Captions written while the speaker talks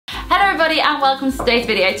everybody and welcome to today's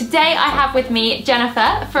video. Today I have with me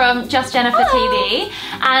Jennifer from Just Jennifer TV,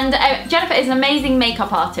 and Jennifer is an amazing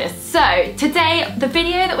makeup artist. So today, the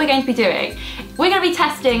video that we're going to be doing, we're going to be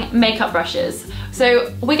testing makeup brushes.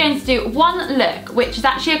 So we're going to do one look, which is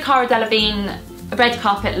actually a Cara Delevingne red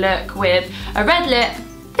carpet look with a red lip,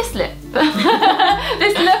 this lip,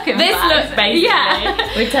 this look in this fact. look basically. Yeah.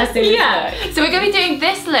 We're testing this look. So we're going to be doing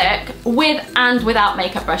this look with and without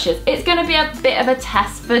makeup brushes. It's going to be a bit of a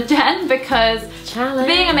test for Jen because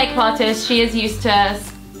being a makeup artist, she is used to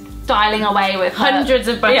styling away with hundreds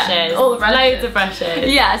of brushes, all the brushes. Loads of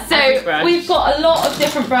brushes. Yeah, so we've got a lot of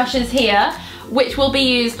different brushes here, which will be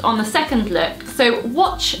used on the second look. So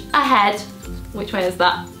watch ahead. Which way is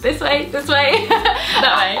that? This way, this way.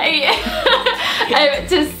 That way.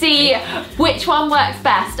 To see which one works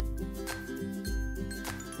best.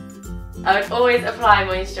 I would always apply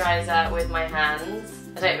moisturiser with my hands.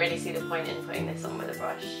 I don't really see the point in putting this on with a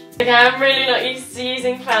brush. Okay, I'm really not used to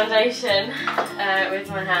using foundation with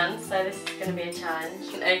my hands, so this is going to be a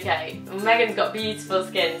challenge. Okay, Megan's got beautiful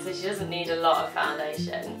skin, so she doesn't need a lot of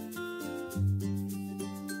foundation.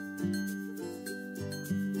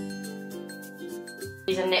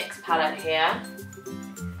 Use a NYX palette here.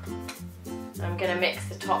 I'm going to mix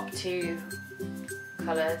the top two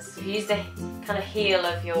colours. Use the kind of heel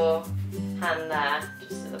of your hand there,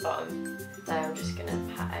 just at the bottom. So I'm just going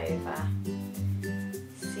to pat over.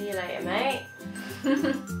 See you later, mate.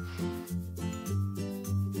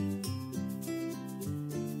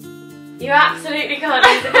 You absolutely can't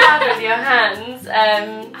use the powder with your hands.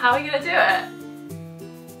 How are you going to do it?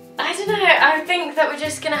 I don't know, I think that we're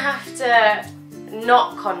just going to have to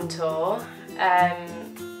not contour,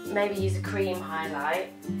 maybe use a cream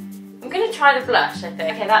highlight. I'm going to try the blush, I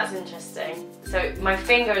think. Okay, that's interesting. So my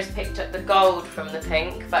finger has picked up the gold from the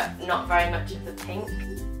pink, but not very much of the pink.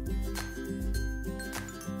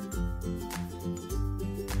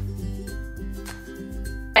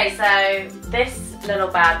 Okay, so this little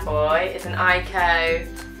bad boy is an Eyeko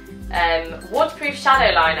waterproof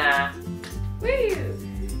shadow liner. Woo!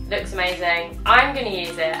 Looks amazing. I'm going to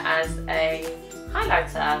use it as a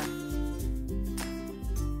highlighter.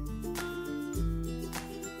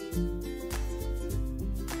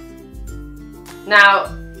 Now,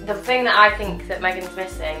 the thing that I think that Megan's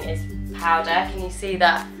missing is powder. Can you see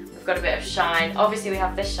that we've got a bit of shine? Obviously we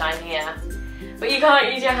have this shine here, but you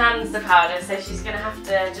can't use your hands to powder, so she's going to have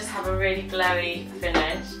to just have a really glowy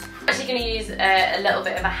finish. I'm actually going to use a little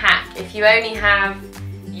bit of a hack. If you only have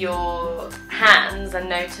your hands and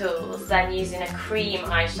no tools, then using a cream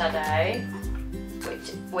eyeshadow,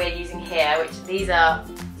 which we're using here, which these are,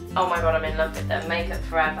 oh my god, I'm in love with them, Makeup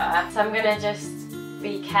Forever. So I'm going to just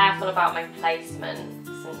be careful about my placement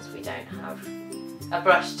since we don't have a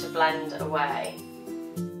brush to blend away.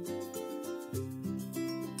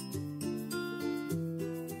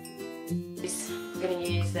 I'm going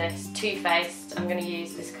to use this Too Faced, I'm going to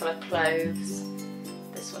use this colour Cloves,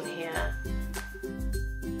 this one here.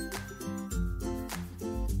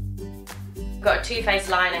 I've got a Too Faced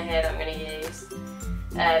liner here that I'm going to use,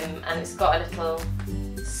 and it's got a little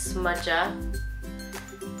smudger,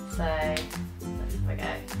 so let's have a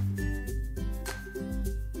go.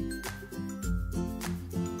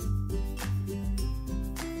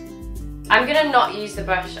 I'm going to not use the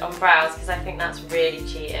brush on brows because I think that's really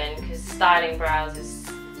cheating, because styling brows is,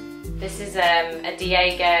 this is a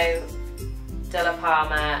Diego de la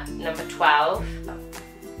Palma number 12.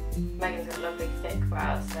 Megan's got lovely thick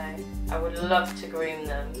brows, so I would love to groom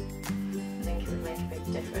them. I think it would make a big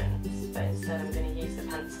difference, but instead I'm going to use the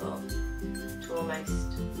pencil to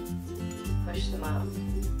almost push them up.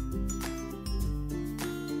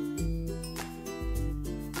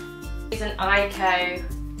 Use an Eyeko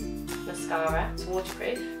mascara, it's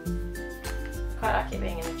waterproof. I quite like it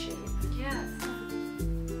being in a tube. Yeah.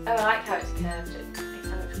 Oh, I like how it's curved, it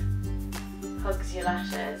kind of hugs your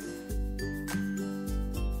lashes.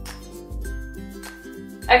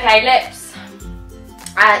 Okay, lips.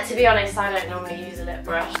 To be honest, I don't normally use a lip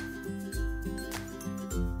brush.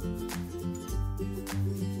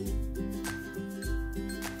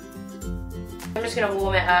 I'm just going to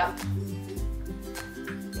warm it up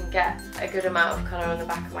and get a good amount of colour on the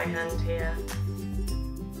back of my hand here.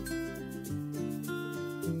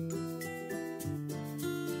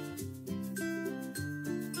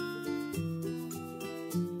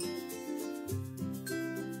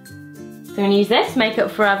 So I'm going to use this Makeup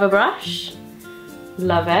Forever brush.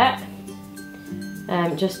 Love it.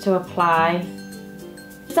 Just to apply,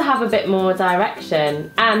 just to have a bit more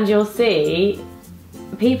direction. And you'll see,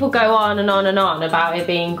 people go on and on and on about it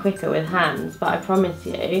being quicker with hands, but I promise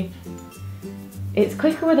you, it's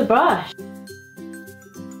quicker with a brush.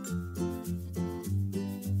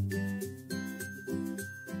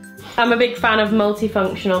 I'm a big fan of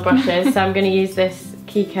multifunctional brushes, so I'm going to use this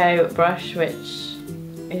Kiko brush, which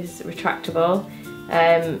is retractable,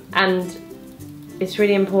 and it's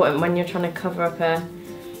really important when you're trying to cover up a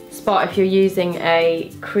spot. If you're using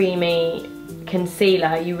a creamy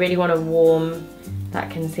concealer, you really want to warm that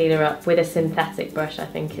concealer up. With a synthetic brush, I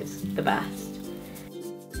think it's the best.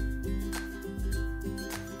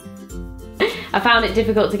 I found it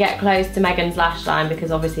difficult to get close to Megan's lash line because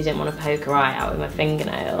obviously I didn't want to poke her eye out with my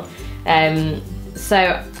fingernail.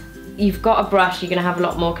 So you've got a brush, you're going to have a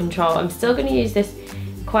lot more control. I'm still going to use this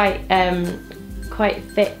quite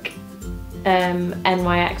thick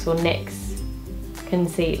NYX or NYX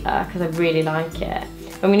concealer because I really like it.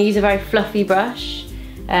 I'm going to use a very fluffy brush,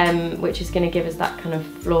 which is going to give us that kind of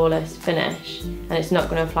flawless finish, and it's not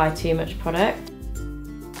going to apply too much product.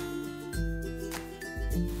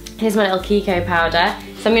 Here's my little Kiko powder.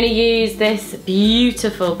 So I'm going to use this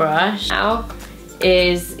beautiful brush now,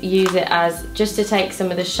 use it as just to take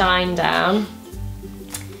some of the shine down.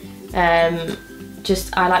 I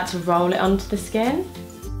like to roll it onto the skin.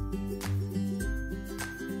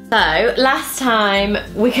 So last time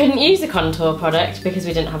we couldn't use a contour product because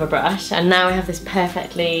we didn't have a brush, and now we have this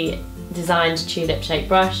perfectly designed tulip shaped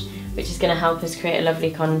brush which is going to help us create a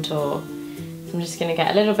lovely contour. So I'm just going to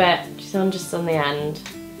get a little bit just on the end.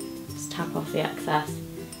 Tap off the excess,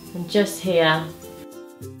 and just here.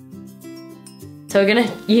 So we're going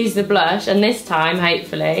to use the blush, and this time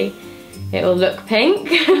hopefully it will look pink.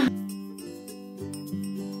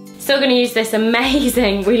 Still going to use this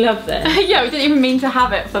amazing, we love this. Yeah, we didn't even mean to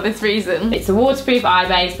have it for this reason. It's a waterproof eye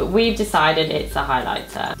base, but we've decided it's a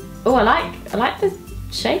highlighter. Oh, I like the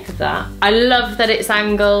shape of that. I love that it's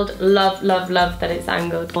angled. Love that it's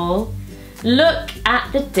angled. Look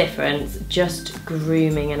at the difference just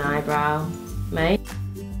grooming an eyebrow, mate.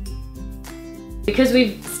 Because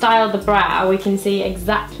we've styled the brow, we can see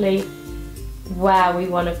exactly where we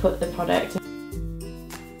want to put the product.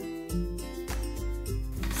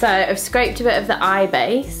 So I've scraped a bit of the eye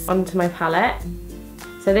base onto my palette.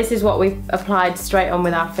 So this is what we applied straight on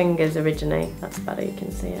with our fingers originally. That's better, you can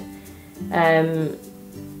see it.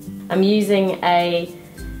 I'm using a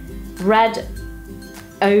red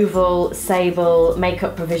oval sable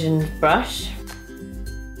Makeup Provision brush.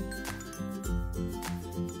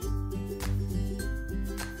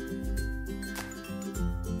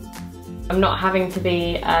 I'm not having to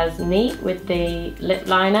be as neat with the lip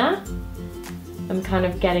liner. I'm kind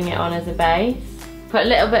of getting it on as a base. Put a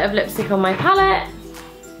little bit of lipstick on my palette,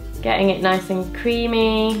 getting it nice and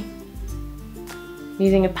creamy.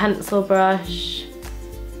 Using a pencil brush,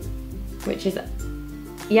 which is,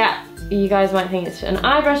 yeah, you guys might think it's an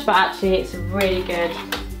eye brush, but actually it's a really good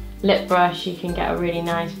lip brush. You can get a really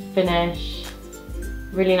nice finish,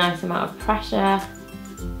 really nice amount of pressure.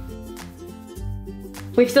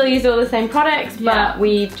 We've still used all the same products, but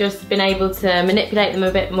we've just been able to manipulate them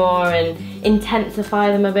a bit more and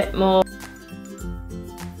intensify them a bit more.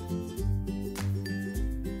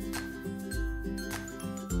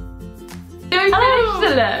 The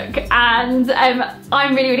look, and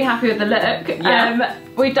I'm really happy with the look. Yeah.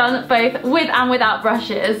 We've done both with and without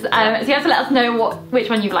brushes, so you have to let us know which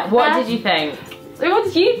one you like. What did you think? So what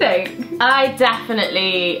did you think? I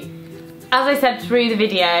definitely, as I said through the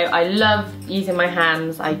video, I love using my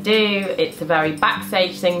hands. I do. It's a very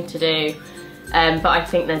backstage thing to do, but I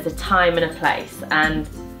think there's a time and a place, and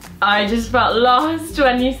I just felt lost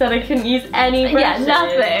when you said I couldn't use any brushes. Yeah,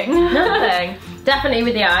 nothing. Nothing. Definitely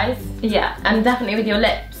with the eyes. Yeah. And definitely with your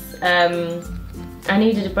lips. I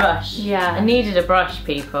needed a brush. Yeah. I needed a brush,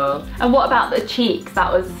 people. And what about the cheeks?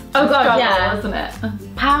 That was oh god, struggle, yeah, wasn't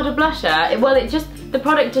it? Powder blusher. The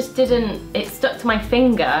product just didn't. It stuck to my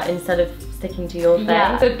finger instead of sticking to your face.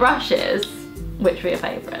 Yeah. With brushes, which were your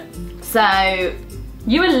favourites? So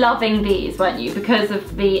you were loving these, weren't you? Because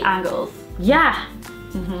of the angles. Yeah.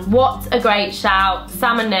 What a great shout.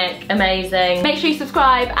 Sam and Nick, amazing. Make sure you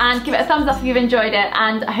subscribe and give it a thumbs up if you've enjoyed it,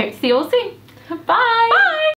 and I hope to see you all soon. Bye! Bye!